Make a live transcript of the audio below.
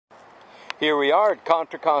Here we are at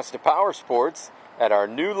Contra Costa Powersports at our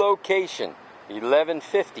new location,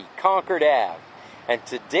 1150 Concord Ave. And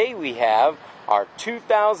today we have our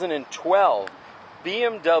 2012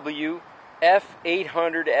 BMW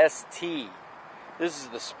F800ST. This is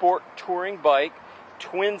the sport touring bike,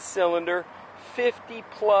 twin cylinder, 50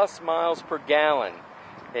 plus miles per gallon.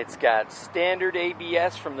 It's got standard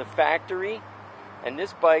ABS from the factory, and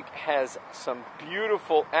this bike has some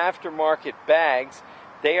beautiful aftermarket bags.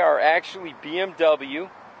 They are actually BMW,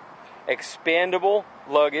 expandable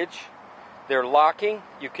luggage. They're locking.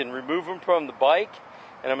 You can remove them from the bike,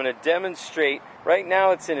 and I'm going to demonstrate. Right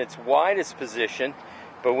now it's in its widest position,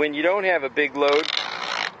 but when you don't have a big load,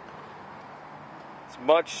 it's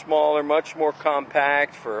much smaller, much more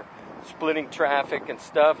compact for splitting traffic and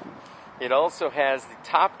stuff. It also has the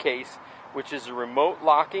top case, which is a remote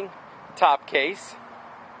locking top case.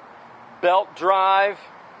 Belt drive,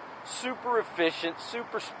 super efficient,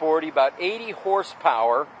 super sporty, about 80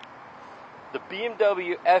 horsepower. The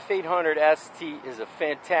BMW F800ST is a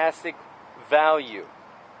fantastic value.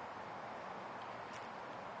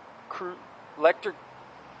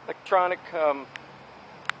 Electronic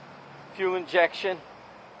fuel injection.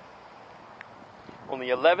 Only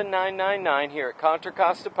 $11,999 here at Contra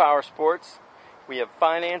Costa Powersports. We have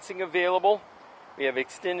financing available. We have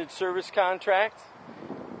extended service contracts.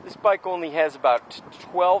 This bike only has about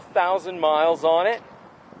 12,000 miles on it.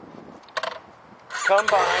 Come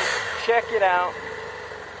by, check it out.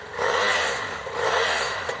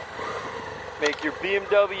 Make your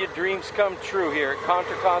BMW dreams come true here at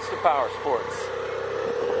Contra Costa Powersports.